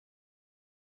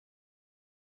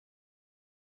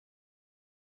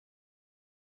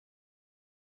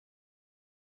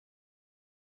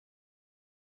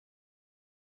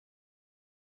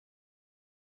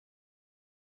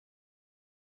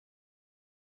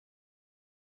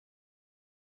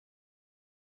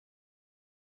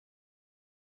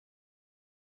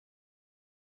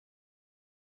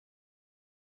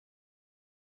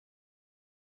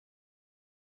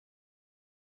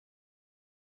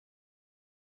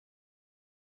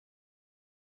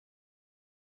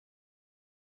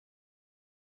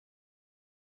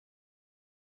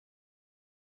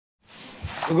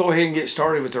We'll go ahead and get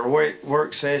started with our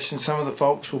work session. Some of the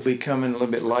folks will be coming a little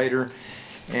bit later,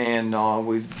 and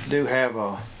we do have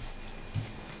a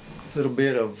little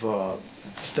bit of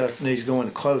stuff that needs to go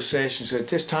into closed session. So at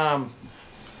this time,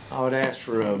 I would ask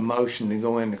for a motion to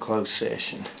go into closed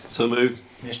session. So moved.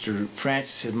 Mr.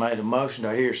 Francis has made a motion. Do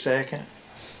I hear a second?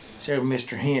 Second,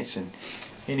 Mr. Henson.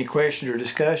 Any questions or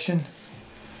discussion?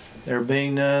 There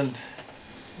being none,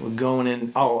 we're going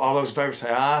in. All those in favor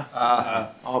say aye. Aye.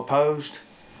 All opposed?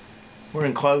 We're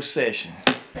in closed session.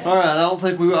 All right. I don't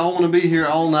think I want to be here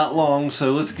all night long,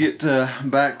 so let's get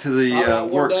back to the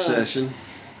work session.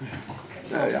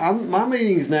 My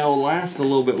meetings now last a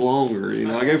little bit longer. You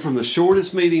know, I go from the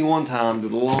shortest meeting one time to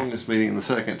the longest meeting the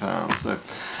second time. So,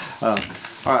 all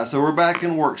right. So we're back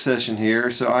in work session here.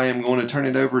 So I am going to turn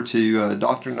it over to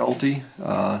Dr.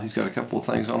 Nolte. He's got a couple of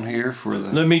things on here for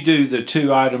the. Let me do the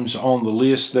two items on the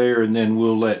list there, and then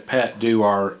we'll let Pat do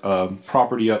our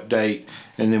property update,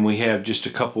 and then we have just a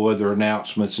couple other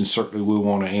announcements, and certainly we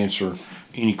want to answer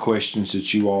any questions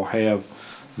that you all have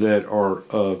that are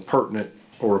pertinent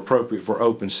or appropriate for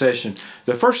open session.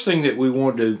 The first thing that we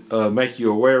wanted to make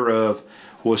you aware of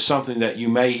was something that you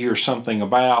may hear something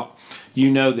about.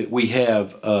 You know that we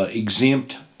have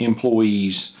exempt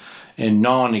employees and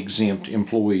non-exempt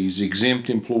employees.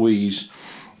 Exempt employees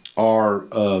are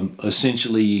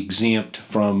essentially exempt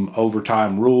from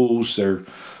overtime rules. They're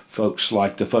folks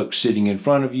like the folks sitting in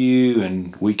front of you,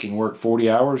 and we can work 40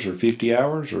 hours or 50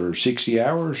 hours or 60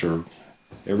 hours or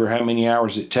ever how many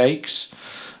hours it takes.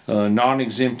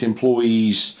 Non-exempt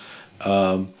employees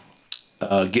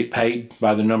get paid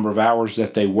by the number of hours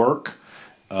that they work,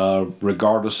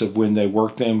 regardless of when they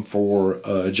work them for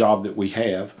a job that we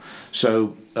have.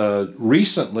 So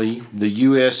recently, the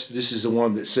U.S., this is the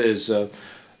one that says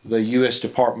the U.S.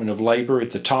 Department of Labor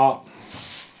at the top.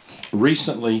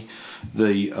 Recently,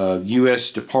 the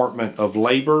U.S. Department of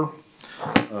Labor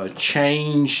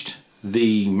changed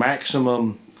the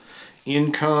maximum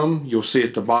income, you'll see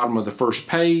at the bottom of the first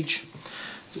page,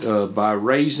 by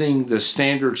raising the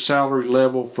standard salary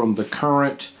level from the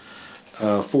current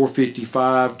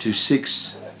 $455 to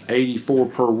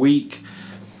 $684 per week,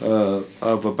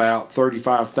 of about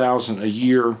 $35,000 a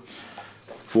year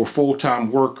for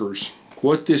full-time workers.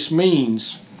 What this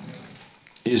means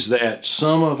is that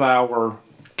some of our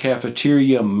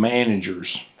cafeteria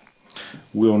managers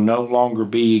will no longer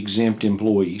be exempt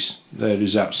employees. That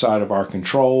is outside of our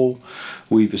control.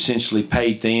 We've essentially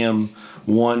paid them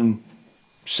one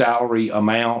salary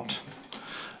amount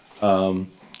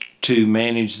to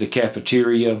manage the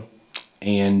cafeteria,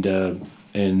 and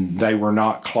they were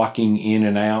not clocking in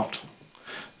and out.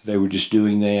 They were just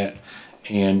doing that,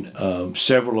 and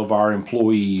several of our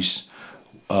employees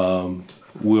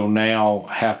will now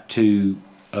have to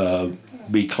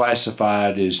be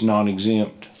classified as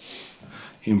non-exempt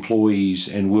employees,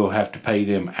 and we'll have to pay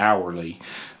them hourly.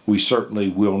 We certainly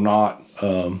will not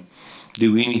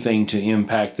do anything to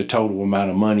impact the total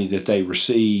amount of money that they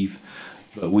receive,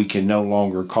 but we can no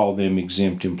longer call them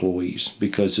exempt employees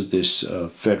because of this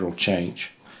federal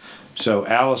change. So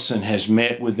Allison has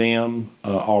met with them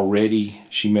already.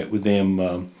 She met with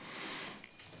them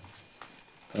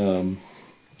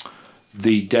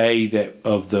the day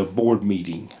of the board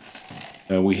meeting.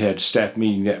 We had a staff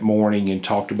meeting that morning and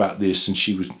talked about this, and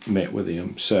she met with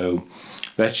them. So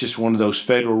that's just one of those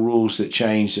federal rules that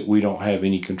change that we don't have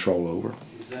any control over.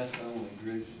 Is that the only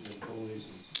group of employees?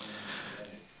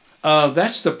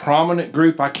 That's the prominent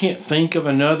group. I can't think of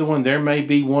another one. There may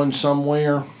be one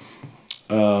somewhere.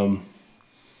 There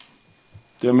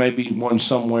may be one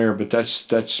somewhere, but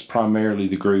that's primarily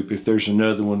the group. If there's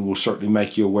another one, we'll certainly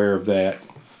make you aware of that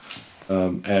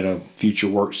at a future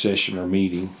work session or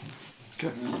meeting. Okay.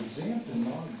 Exempt and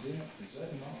non-exempt, is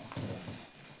that not?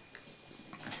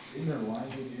 Isn't there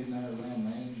language in there around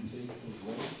managing people as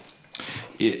well?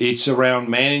 It's around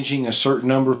managing a certain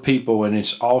number of people, and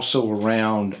it's also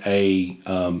around a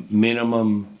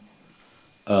minimum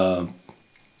amount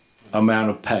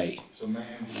of pay. So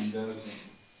managing doesn't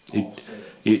offset?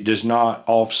 It does not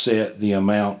offset the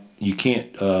amount. You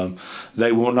can't,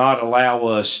 they will not allow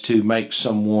us to make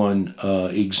someone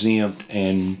exempt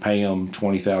and pay them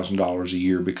 $20,000 a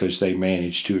year because they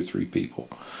manage 2 or 3 people.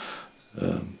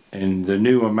 And the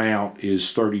new amount is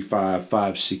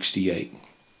 $35,568.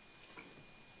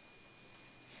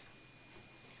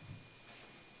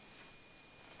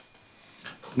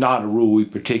 Not a rule we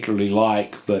particularly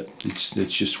like, but it's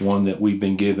just one that we've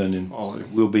been given, and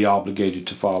we'll be obligated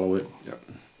to follow it. Yep.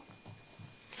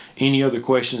 Any other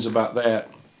questions about that?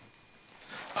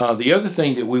 The other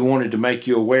thing that we wanted to make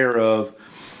you aware of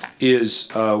is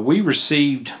we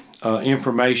received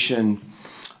information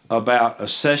about a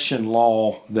session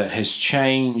law that has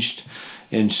changed,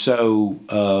 and so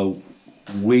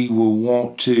we will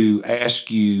want to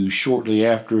ask you shortly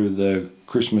after the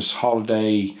Christmas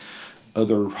holiday,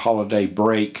 other holiday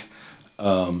break,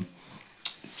 to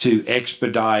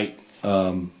expedite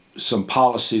some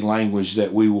policy language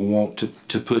that we will want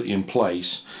to put in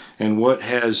place. And what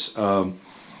has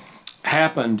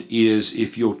happened is,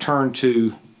 if you'll turn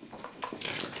to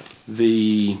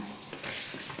the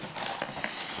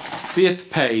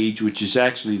 5th page, which is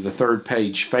actually the 3rd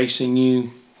page facing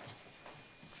you,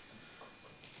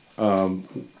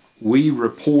 we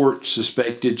report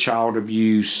suspected child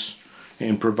abuse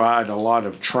and provide a lot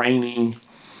of training,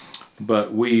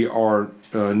 but we are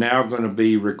now going to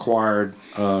be required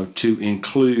to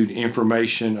include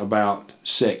information about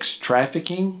sex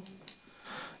trafficking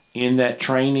in that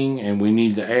training, and we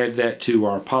need to add that to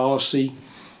our policy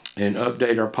and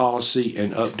update our policy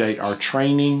and update our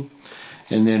training.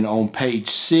 And then on page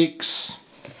 6,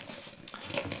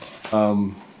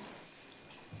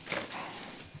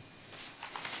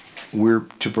 we're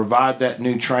to provide that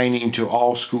new training to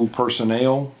all school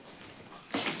personnel.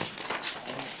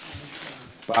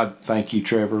 Thank you,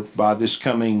 Trevor. By this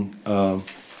coming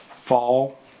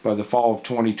fall, by the fall of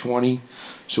 2020.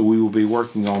 So we will be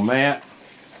working on that.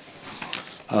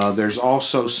 There's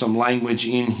also some language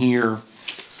in here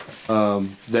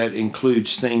that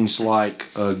includes things like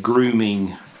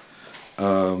grooming,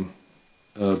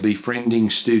 befriending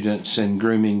students and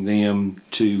grooming them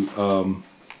to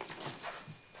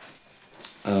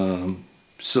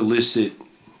solicit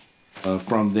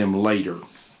from them later.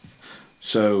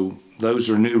 So those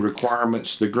are new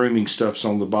requirements. The grooming stuff's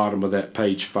on the bottom of that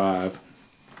page 5.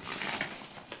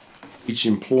 Each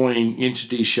employing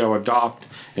entity shall adopt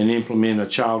and implement a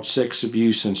child sex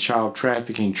abuse and child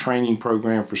trafficking training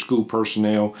program for school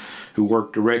personnel who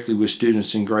work directly with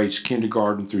students in grades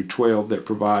kindergarten through 12 that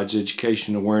provides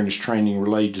education awareness training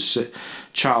related to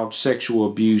child sexual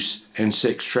abuse and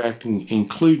sex trafficking,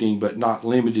 including but not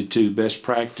limited to best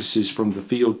practices from the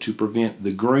field to prevent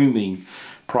the grooming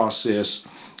process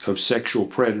of sexual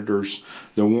predators,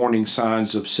 the warning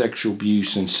signs of sexual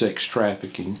abuse and sex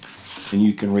trafficking. And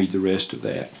you can read the rest of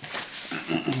that.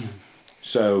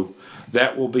 So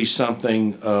that will be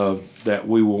something that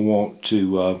we will want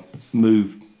to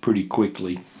move pretty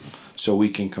quickly so we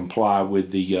can comply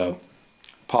with the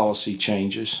policy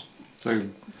changes. So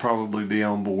probably be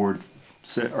on board,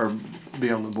 or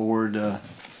be on the board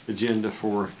agenda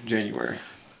for January.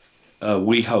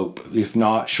 We hope, if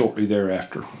not, shortly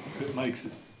thereafter.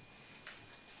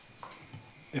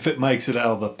 If it makes it out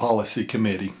of the policy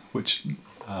committee, which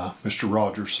Mr.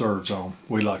 Rogers serves on,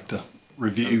 we like to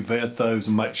review, vet those,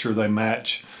 and make sure they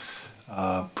match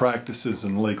practices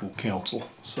and legal counsel.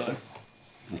 So,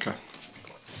 okay.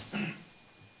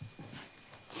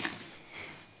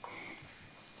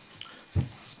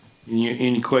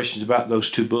 Any questions about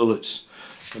those 2 bullets?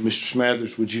 Mr.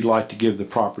 Smathers, would you like to give the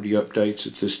property updates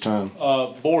at this time?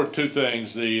 Board, 2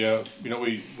 things. The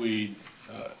we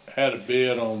had a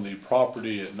bid on the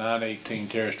property at 918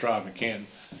 Terrace Drive in Canton.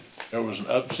 There was an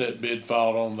upset bid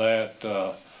filed on that,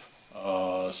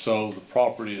 so the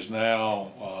property is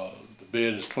now, the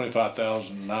bid is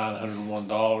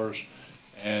 $25,901,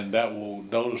 and that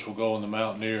notice will go in the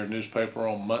Mountaineer newspaper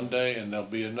on Monday, and there'll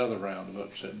be another round of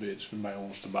upset bids if anybody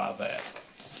wants to buy that.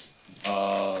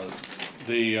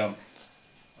 The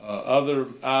other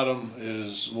item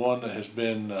is one that has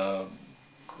been,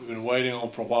 we've been waiting on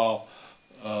for a while.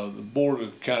 The Board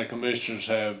of County Commissioners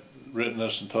have written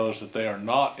us and told us that they are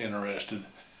not interested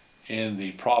in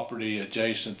the property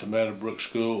adjacent to Meadowbrook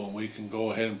School, and we can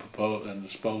go ahead and propose and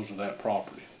dispose of that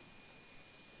property,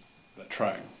 that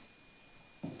tract.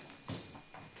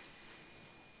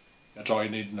 That's all you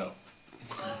need to know.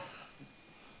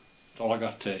 That's all I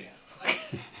got to tell you.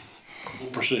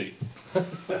 We'll proceed.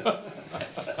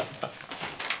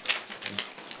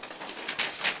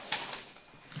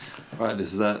 All right,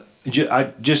 is that?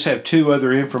 I just have 2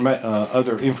 other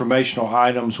informational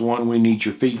items. One we need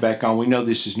your feedback on. We know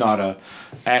this is not a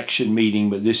action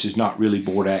meeting, but this is not really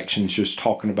board action. It's just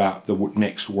talking about the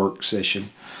next work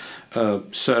session.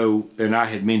 And I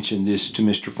had mentioned this to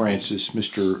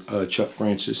Mr. Chuck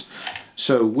Francis.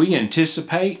 So we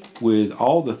anticipate, with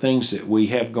all the things that we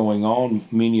have going on,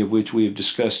 many of which we have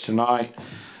discussed tonight,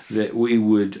 that we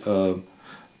would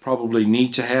probably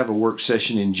need to have a work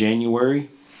session in January.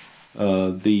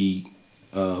 The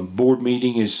board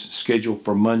meeting is scheduled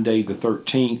for Monday the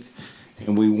 13th,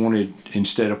 and we wanted,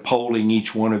 instead of polling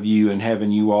each one of you and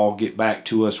having you all get back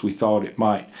to us, we thought it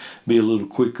might be a little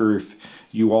quicker if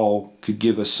you all could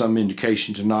give us some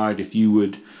indication tonight if you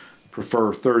would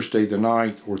prefer Thursday the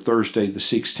 9th or Thursday the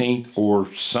 16th or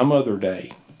some other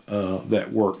day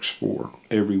that works for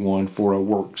everyone for a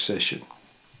work session.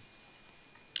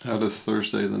 How does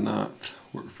Thursday the 9th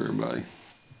work for everybody?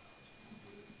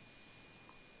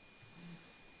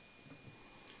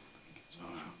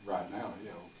 Right now,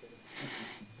 yeah,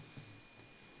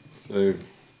 So,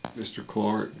 Mr.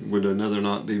 Clark, would another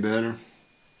night be better?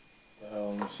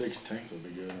 on the 16th would be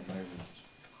good, or maybe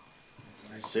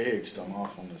 6th, I'm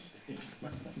off on the 6th.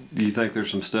 Do you think there's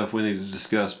some stuff we need to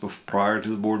discuss prior to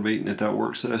the board meeting at that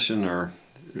work session, or?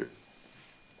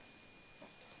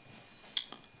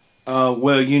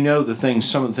 Well, you know,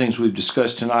 some of the things we've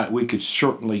discussed tonight, we could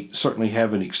certainly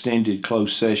have an extended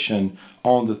closed session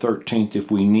on the 13th if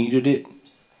we needed it.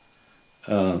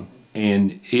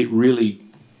 And it really,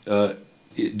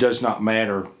 it does not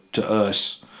matter to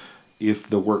us if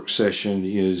the work session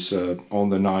is on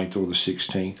the 9th or the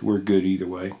 16th. We're good either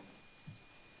way.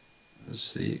 The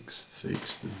 6th,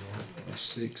 the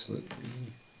 6th, look.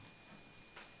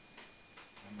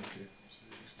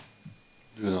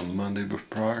 Do it on the Monday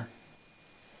prior?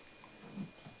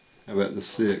 How about the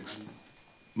 6th?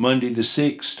 Monday the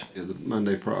 6th? Yeah, the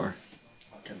Monday prior.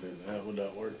 I can do that, would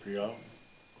that work for y'all?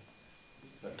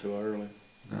 Is that too early?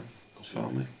 No, it's fine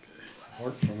with me.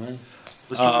 Work for me.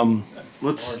 Let's, As far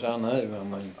let's as I know, I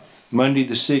mean, Monday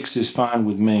the 6th is fine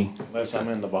with me. Unless I'm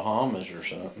in the Bahamas or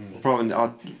something. probably,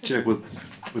 I'll check with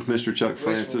Mr. Chuck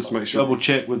Francis to make sure. Double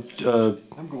check with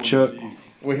I'm going Chuck. with you.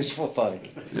 Wishful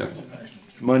thinking. Yeah.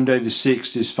 Monday the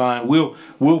 6th is fine.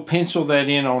 We'll pencil that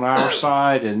in on our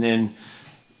side, and then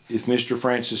if Mr.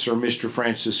 Francis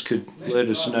could let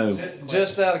us know.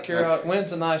 just out of curiosity,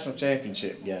 when's the national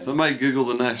championship game? Somebody Google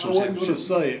the I national wasn't gonna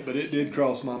championship. say it, but it did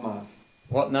cross my mind.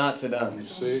 What night's it on?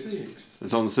 It's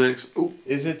on the 6th. Ooh,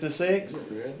 Is it the 6th?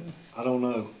 I don't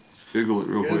know. Google it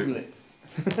real quick. Google it.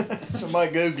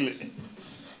 Somebody Google it.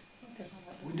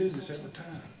 We do this every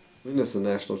time. When is the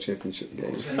national championship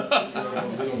game?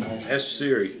 That's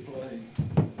Siri.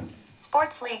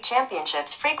 Sports League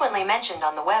championships frequently mentioned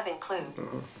on the web include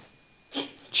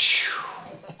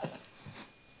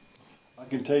I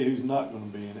can tell you who's not gonna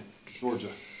be in it. Georgia.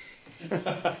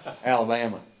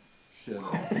 Alabama.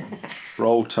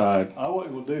 Roll Tide. I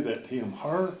wasn't gonna do that to him.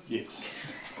 Her,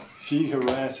 yes. She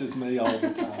harasses me all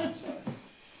the time, so.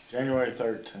 January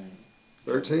 13th.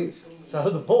 13th? So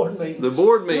the board meeting. The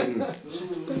board meeting.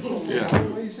 Yeah.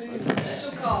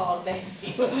 special call, baby.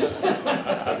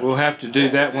 We'll have to do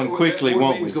that one quickly,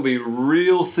 won't we? It's gonna be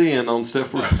real thin on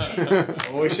stuff.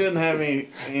 Well, we shouldn't have any,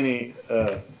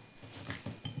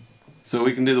 So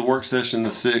we can do the work session the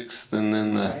 6th, and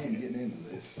then the.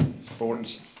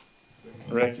 sports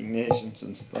recognitions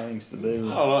and things to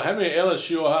do. I don't know, how many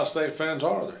LSU Ohio State fans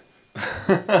are there?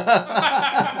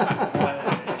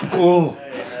 Oh,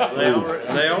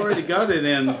 They already got it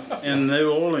in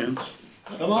New Orleans.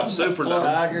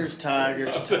 Superdome.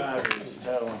 Tigers,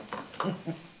 tell them.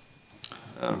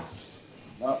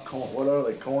 Not corn, what are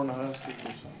they, Cornhuskers or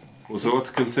something? Well, so what's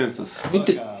the consensus?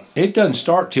 it doesn't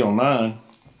start till 9.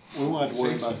 We won't have to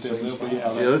worry about them. They'll be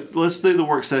out. Yeah, let's do the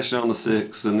work session on the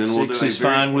 6th, and then we'll do 6 a is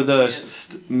very fine with us.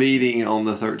 condensed meeting on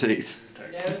the 13th.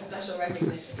 No special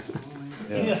recognition.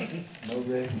 No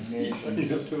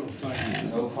recognition,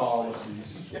 no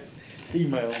policies.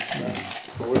 Email.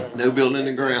 No building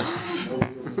and ground.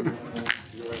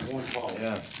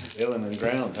 Yeah, building and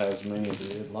grounds has many as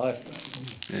it did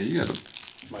last time. Yeah, you got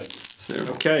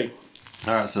several. Okay.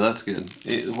 All right, so that's good.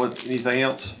 Anything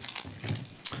else?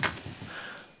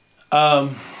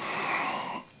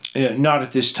 Yeah, not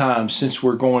at this time. Since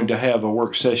we're going to have a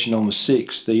work session on the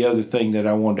 6th, the other thing that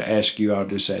I wanted to ask you, I'll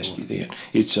just ask you then.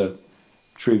 It's a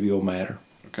trivial matter.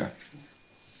 Okay.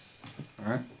 All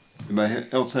right. Anybody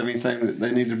else have anything that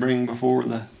they need to bring before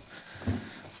the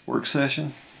work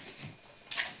session?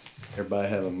 Everybody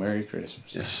have a Merry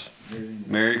Christmas. Yes.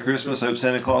 Merry Christmas. Hope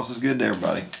Santa Claus is good to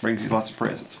everybody. Brings you lots of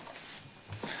presents.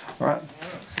 All right.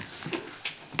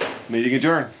 Meeting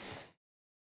adjourned.